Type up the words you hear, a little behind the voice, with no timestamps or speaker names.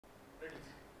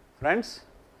Friends,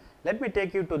 let me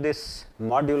take you to this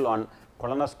module on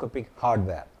colonoscopic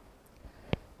hardware.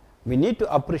 We need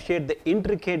to appreciate the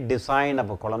intricate design of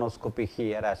a colonoscopy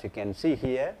here. As you can see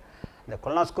here, the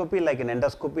colonoscopy, like an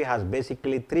endoscopy, has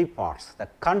basically three parts: the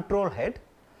control head,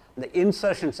 the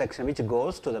insertion section which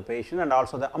goes to the patient, and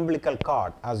also the umbilical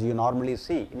cord, as you normally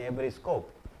see in every scope.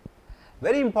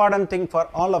 Very important thing for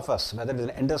all of us, whether it is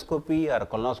an endoscopy or a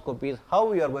colonoscopy, is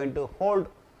how you are going to hold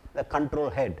the control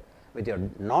head. With your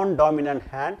non-dominant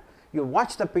hand, you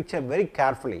watch the picture very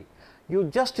carefully. You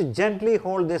just gently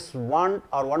hold this 1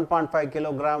 or 1.5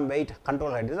 kilogram weight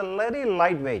control head. It is a very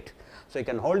light weight. So, you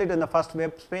can hold it in the first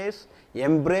web space,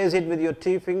 embrace it with your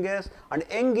 2 fingers and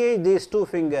engage these 2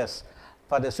 fingers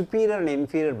for the superior and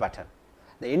inferior button.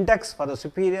 The index for the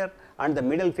superior and the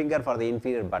middle finger for the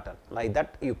inferior button. Like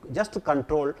that, you just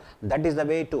control, that is the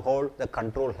way to hold the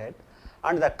control head.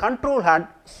 And the control head,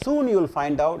 soon you will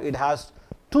find out it has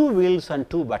 2 wheels and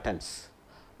 2 buttons.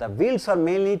 The wheels are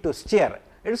mainly to steer.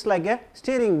 It is like a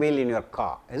steering wheel in your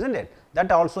car, isn't it?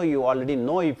 That also you already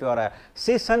know. If you are a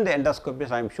seasoned endoscopist,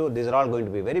 I am sure these are all going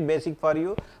to be very basic for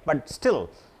you, but still,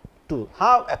 to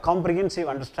have a comprehensive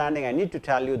understanding, I need to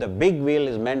tell you the big wheel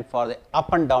is meant for the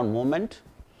up and down movement.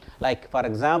 Like for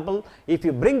example, if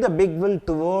you bring the big wheel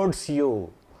towards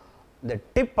you, the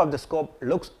tip of the scope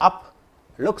looks up,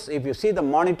 if you see the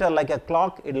monitor like a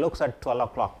clock, it looks at 12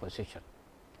 o'clock position.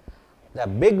 The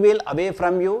big wheel away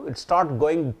from you, it starts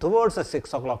going towards the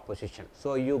 6 o'clock position.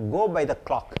 So, you go by the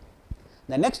clock.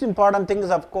 The next important thing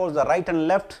is, of course, the right and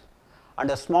left, and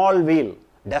the small wheel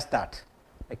does that.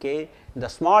 Okay. The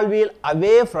small wheel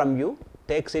away from you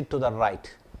takes it to the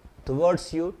right,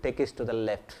 towards you takes it to the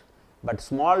left. But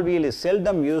small wheel is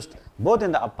seldom used both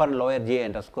in the upper and lower GI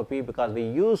endoscopy, because we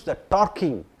use the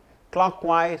torquing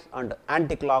clockwise and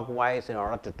anti-clockwise in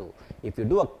order to do. If you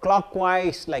do a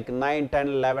clockwise like 9, 10,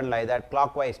 11 like that,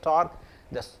 clockwise torque,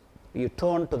 you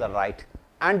turn to the right,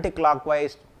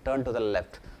 anti-clockwise turn to the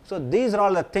left. So, these are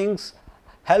all the things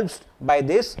helped by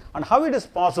this, and how it is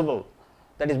possible,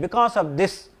 that is because of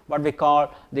this what we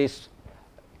call this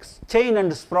chain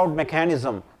and sprout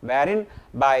mechanism, wherein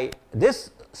by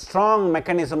this strong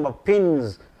mechanism of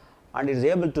pins, and it is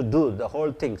able to do the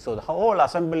whole thing. So, the whole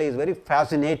assembly is very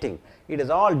fascinating. It is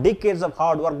all decades of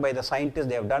hard work by the scientists.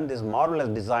 They have done this marvelous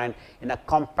design in a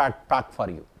compact pack for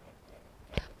you.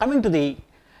 Coming to the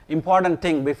important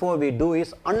thing before we do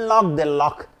is unlock the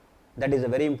lock. That is a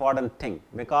very important thing,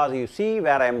 because you see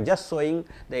where I am just showing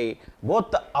both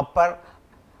the upper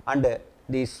and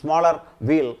the smaller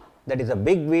wheel, that is a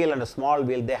big wheel and a small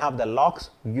wheel, they have the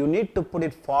locks. You need to put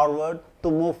it forward to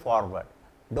move forward.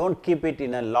 Do not keep it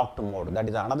in a locked mode. That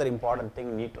is another important thing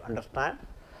you need to understand.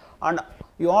 And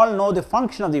you all know the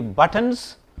function of the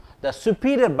buttons. The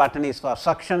superior button is for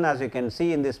suction, as you can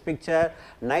see in this picture,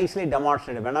 nicely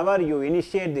demonstrated. Whenever you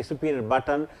initiate the superior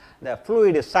button, the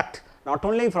fluid is sucked not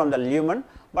only from the lumen,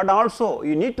 but also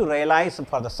you need to realize,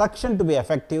 for the suction to be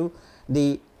effective,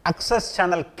 the access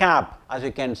channel cap, as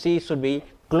you can see, should be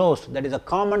closed. That is a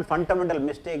common fundamental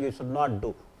mistake you should not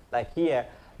do. Like here,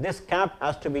 this cap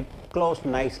has to be closed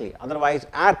nicely, otherwise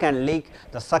air can leak,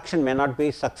 the suction may not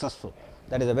be successful.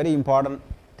 That is a very important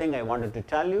thing I wanted to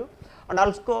tell you. And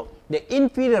also the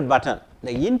inferior button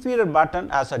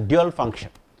has a dual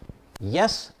function.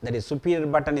 Yes, that is superior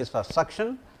button is for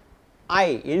suction,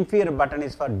 inferior button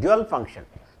is for dual function.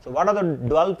 So, what are the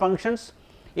dual functions?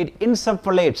 It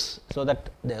insufflates, so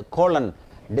that the colon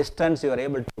distance you are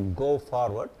able to go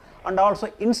forward, and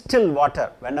also instill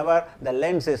water whenever the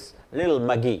lens is little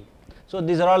muggy. So,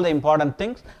 these are all the important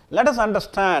things. Let us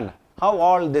understand how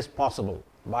all this possible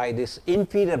by this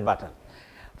inferior button.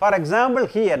 For example,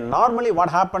 here normally what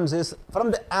happens is,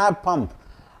 from the air pump,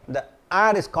 the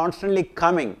air is constantly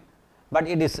coming, but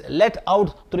it is let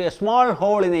out through a small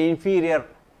hole in the inferior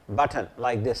button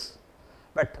like this.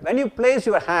 But when you place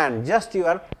your hand, just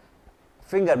your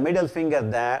finger, middle finger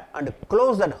there, and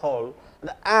close that hole,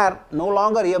 the air no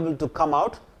longer able to come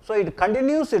out. So, it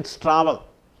continues its travel,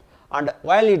 and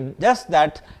while it does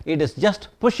that, it is just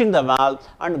pushing the valve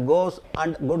and go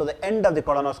to the end of the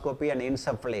colonoscopy and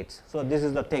insufflates. So, this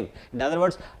is the thing. In other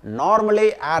words,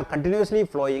 normally air continuously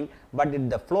flowing, but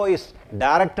the flow is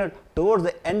directed towards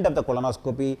the end of the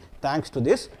colonoscopy thanks to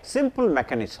this simple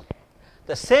mechanism.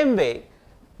 The same way,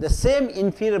 the same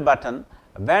inferior button,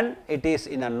 when it is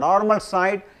in a normal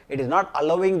side, it is not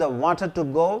allowing the water to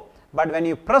go, but when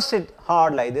you press it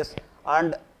hard like this,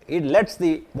 and it lets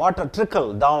the water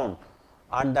trickle down,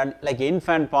 and then like an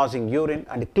infant passing urine,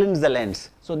 and it cleans the lens.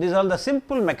 So, these are the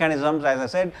simple mechanisms. As I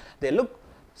said, they look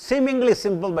seemingly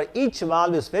simple, but each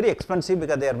valve is very expensive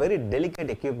because they are very delicate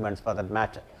equipments for that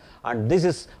matter. and this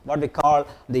is what we call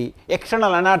the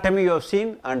external anatomy you have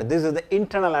seen, and this is the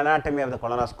internal anatomy of the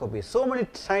colonoscopy. So many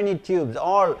tiny tubes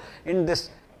all in this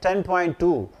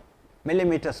 10.2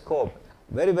 millimeter scope,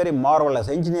 very marvelous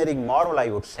engineering marvel, I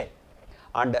would say.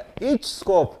 And each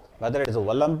scope, whether it is a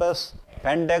Olympus,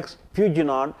 Pendex,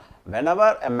 Fujinon,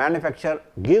 whenever a manufacturer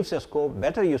gives a scope,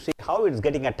 better you see how it is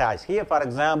getting attached. Here for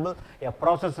example, a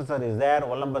processor is there,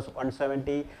 Olympus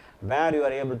 170, where you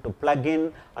are able to plug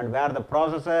in, and where the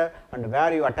processor, and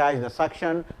where you attach the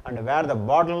suction, and where the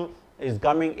bottle is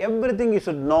coming, everything you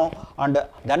should know, and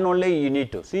then only you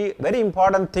need to see. Very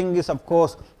important thing is, of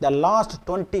course, the last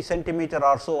 20 centimeter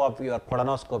or so of your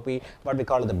colonoscopy, what we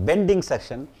call the bending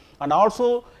section, and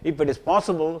also if it is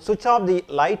possible, switch off the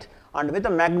light, and with a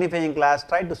magnifying glass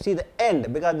try to see the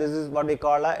end, because this is what we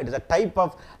call it is a type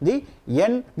of the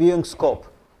end viewing scope,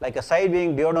 like a side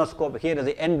viewing duodenoscope. Here is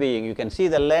the end viewing, you can see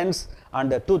the lens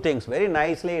and the two things very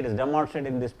nicely. It is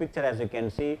demonstrated in this picture, as you can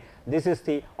see. This is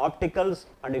the opticals,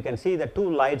 and you can see the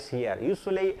two lights here,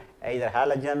 usually either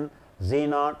halogen,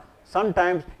 xenon,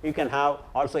 sometimes you can have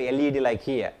also LED like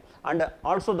here, and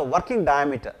also the working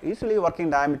diameter. Usually working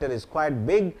diameter is quite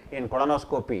big in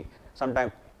colonoscopy,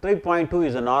 sometimes 3.2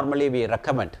 is normally we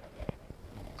recommend,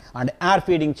 and air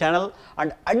feeding channel,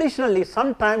 and additionally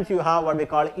sometimes you have what we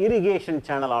call irrigation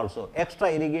channel also,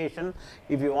 extra irrigation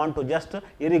if you want to just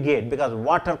irrigate, because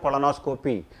water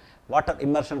colonoscopy, water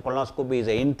immersion colonoscopy is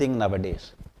a in thing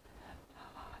nowadays.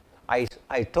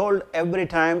 I told every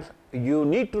time you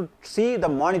need to see the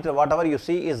monitor, whatever you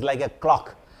see is like a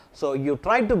clock. So you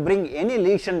try to bring any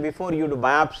lesion before you do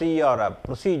biopsy or a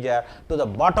procedure to the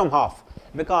bottom half,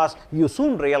 because you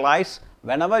soon realize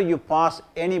whenever you pass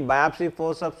any biopsy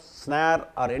forceps, snare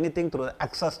or anything through the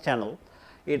access channel,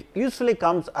 it usually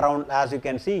comes around, as you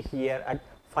can see here, at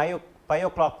 5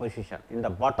 o'clock position in the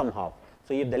bottom half.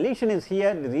 So if the lesion is here,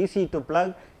 it is easy to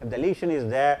plug. If the lesion is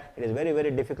there, it is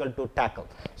very difficult to tackle.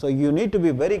 So you need to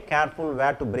be very careful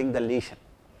where to bring the lesion.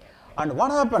 And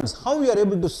what happens, how you are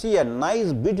able to see a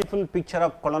nice beautiful picture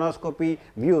of colonoscopy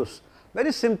views?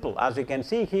 Very simple, as you can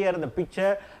see here in the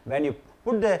picture, when you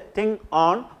put the thing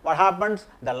on, what happens,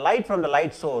 the light from the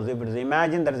light source, if it is,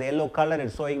 imagine there is a yellow color, it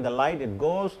is showing the light, it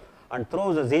goes and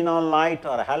throws a xenon light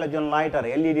or a halogen light or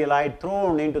LED light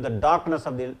thrown into the darkness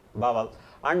of the bowel,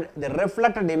 and the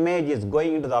reflected image is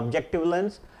going into the objective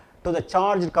lens to the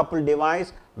charged coupled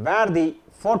device, where the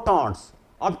photons,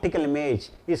 optical image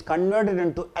is converted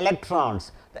into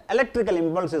electrons. The electrical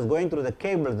impulse is going through the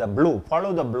cables, the blue,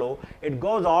 follow the blue, it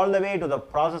goes all the way to the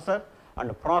processor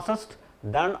and processed,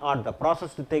 then on the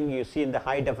processed thing you see in the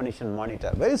high definition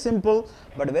monitor. Very simple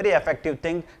but very effective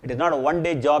thing. It is not a one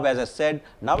day job, as I said.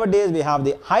 Nowadays we have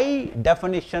the high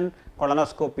definition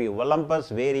colonoscopy, Olympus,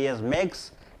 various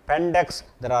makes, Pendex,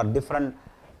 there are different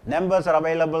numbers are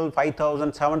available,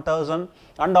 5000, 7000,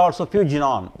 and also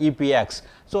Fujinon, EPX.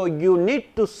 So you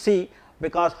need to see,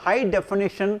 because high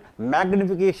definition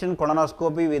magnification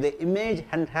colonoscopy with the image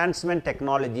enhancement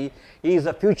technology is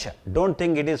the future. Don't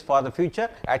think it is for the future,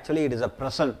 actually it is a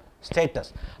present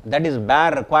status. That is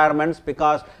bare requirements,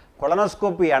 because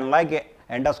colonoscopy, unlike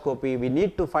endoscopy, we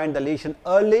need to find the lesion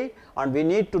early, and we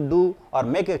need to do or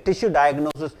make a tissue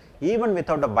diagnosis even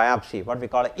without a biopsy, what we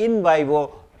call in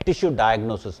vivo tissue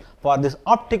diagnosis. For this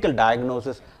optical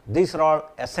diagnosis, these are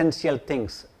all essential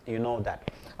things, you know that.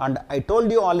 And I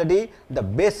told you already the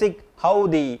basic how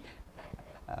the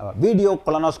video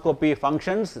colonoscopy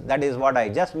functions, that is what I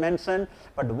just mentioned.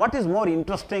 But what is more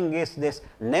interesting is this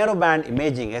narrowband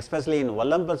imaging, especially in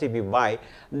Olympus if you buy,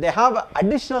 they have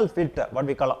additional filter, what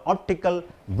we call optical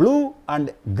blue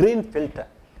and green filter.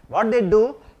 What they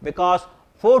do, because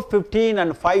 415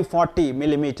 and 540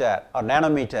 millimeter or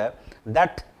nanometer,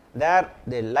 that there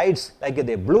the lights like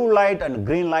the blue light and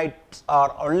green lights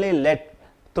are only let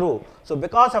through. So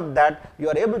because of that, you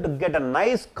are able to get a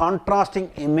nice contrasting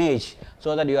image,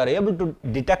 so that you are able to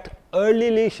detect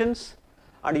early lesions,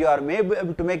 and you are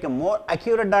able to make a more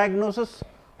accurate diagnosis.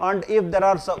 And if there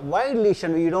are some wide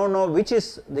lesion, you don't know which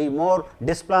is the more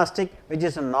dysplastic, which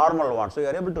is a normal one. So you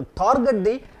are able to target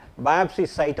the biopsy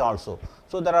site also.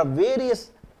 So there are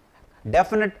various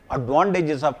definite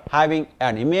advantages of having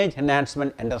an image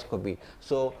enhancement endoscopy.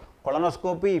 So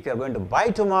colonoscopy, if you are going to buy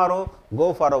tomorrow,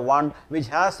 go for a one which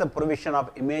has the provision of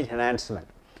image enhancement.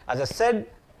 As I said,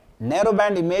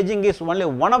 narrowband imaging is only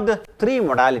one of the three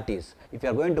modalities. If you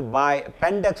are going to buy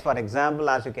Pendex, for example,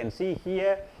 as you can see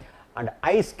here, and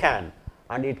eye scan,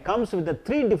 and it comes with the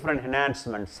three different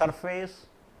enhancements: surface,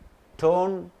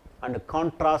 tone, and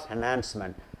contrast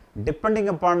enhancement. Depending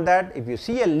upon that, if you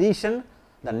see a lesion,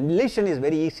 the lesion is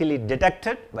very easily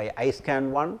detected by eye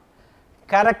scan 1,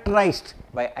 characterized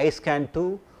by eye scan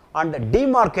 2, and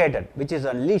demarcated, which is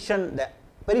a lesion, the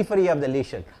periphery of the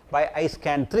lesion by eye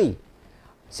scan 3.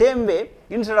 Same way,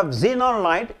 instead of xenon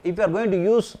light, if you are going to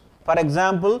use, for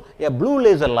example, a blue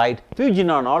laser light,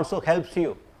 fujinon also helps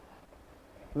you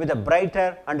with a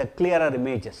brighter and a clearer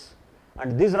images.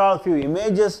 And these are all few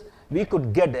images, we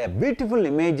could get a beautiful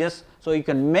images, so you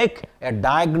can make a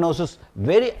diagnosis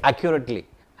very accurately.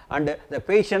 And the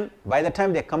patient, by the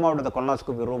time they come out of the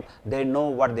colonoscopy room, they know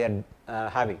what they are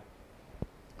having.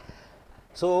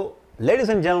 So, ladies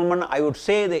and gentlemen, I would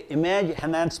say the image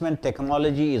enhancement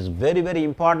technology is very, very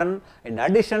important. In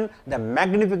addition, the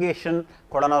magnification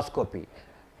colonoscopy.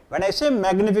 When I say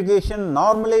magnification,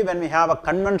 normally when we have a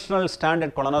conventional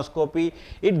standard colonoscopy,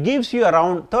 it gives you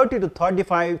around 30 to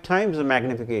 35 times the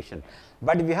magnification.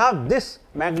 But if you have this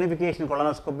magnification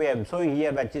colonoscopy, I am showing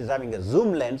here, which is having a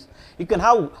zoom lens, you can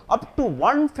have up to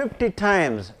 150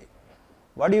 times.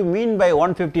 What do you mean by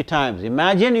 150 times?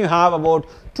 Imagine you have about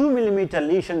 2 millimeter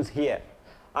lesions here,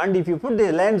 and if you put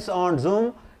the lens on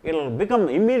zoom, it will become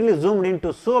immediately zoomed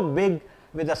into so big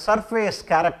with the surface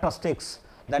characteristics,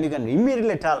 then you can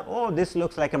immediately tell, oh, this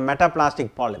looks like a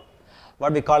metaplastic polyp.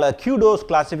 What we call a Q-dose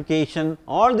classification,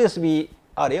 all this we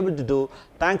are able to do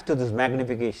thanks to this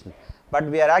magnification. But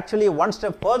we are actually one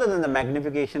step further than the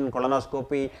magnification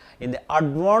colonoscopy. In the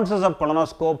advances of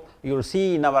colonoscope, you will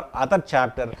see in our other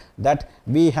chapter that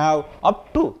we have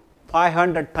up to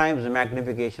 500 times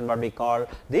magnification, what we call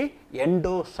the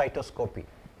endocytoscopy.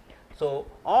 So,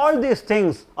 all these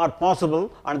things are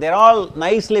possible, and they are all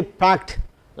nicely packed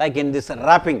like in this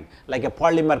wrapping, like a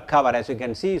polymer cover. As you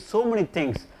can see, so many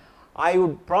things. I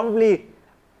would probably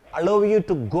allow you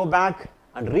to go back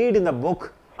and read in the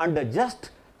book and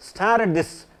just stare at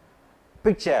this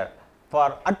picture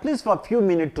for at least for a few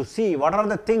minutes to see what are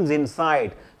the things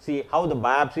inside. See how the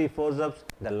biopsy forceps,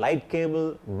 the light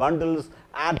cable, bundles,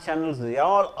 air channels, they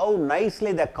all how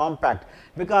nicely they are compact.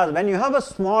 Because when you have a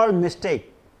small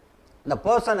mistake, the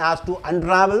person has to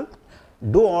unravel,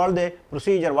 do all the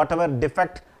procedure, whatever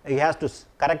defect he has to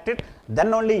correct it,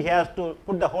 then only he has to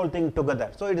put the whole thing together.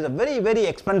 So, it is a very, very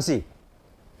expensive.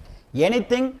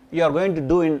 Anything you are going to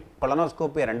do in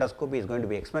colonoscopy or endoscopy is going to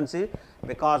be expensive,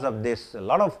 because of this a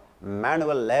lot of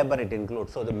manual labor it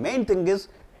includes. So, the main thing is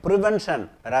prevention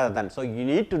rather than. So, you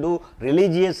need to do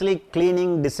religiously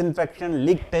cleaning, disinfection,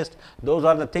 leak test, those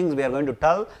are the things we are going to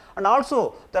tell. And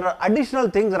also there are additional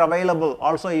things are available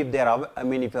also if they are, I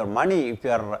mean if your money, if you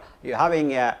are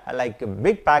having a like a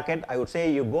big packet, I would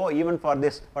say you go even for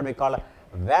this what we call a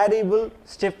variable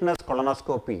stiffness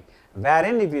colonoscopy,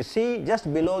 wherein if you see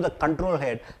just below the control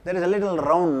head there is a little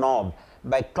round knob.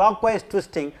 By clockwise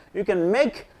twisting you can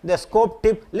make the scope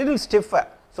tip little stiffer,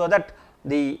 so that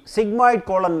the sigmoid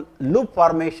colon loop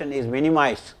formation is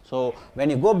minimized. So, when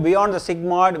you go beyond the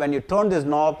sigmoid, when you turn this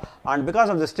knob, and because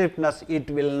of the stiffness it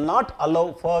will not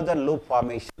allow further loop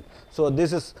formation. So,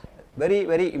 this is very,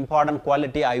 very important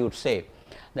quality I would say.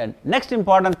 Then next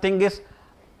important thing is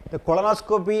the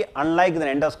colonoscopy, unlike the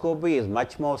endoscopy, is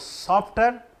much more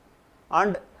softer,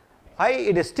 and why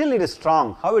it is still it is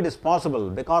strong. How it is possible?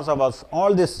 Because of us,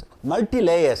 all this multi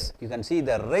layers, you can see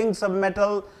the rings of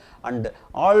metal and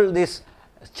all these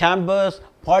chambers,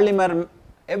 polymer,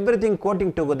 everything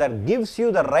coating together gives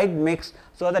you the right mix,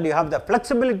 so that you have the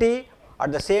flexibility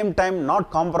at the same time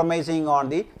not compromising on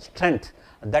the strength.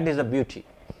 That is the beauty.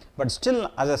 But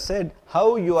still, as I said,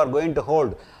 how you are going to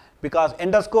hold, because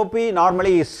endoscopy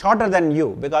normally is shorter than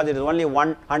you, because it is only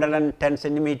 110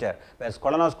 centimeter, whereas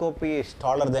colonoscopy is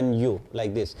taller than you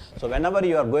like this. So, whenever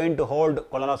you are going to hold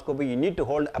colonoscopy, you need to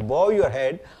hold above your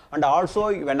head, and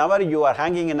also whenever you are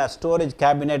hanging in a storage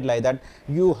cabinet like that,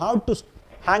 you have to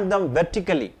hang them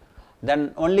vertically,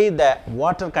 then only the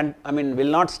water will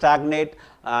not stagnate,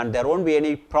 and there won't be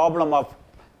any problem of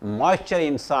moisture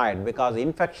inside, because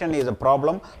infection is a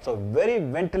problem. So, very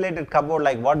ventilated cupboard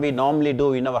like what we normally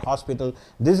do in our hospital,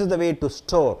 this is the way to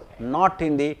store, not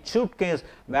in the suitcase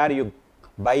where you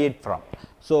buy it from.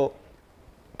 So,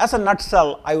 as a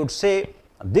nutshell, I would say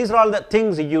these are all the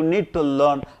things you need to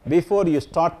learn before you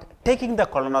start taking the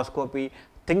colonoscopy,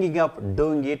 thinking of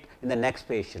doing it in the next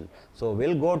patient. So, we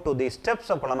will go to the steps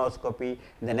of colonoscopy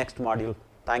in the next module.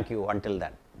 Thank you. Until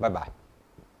then, bye bye.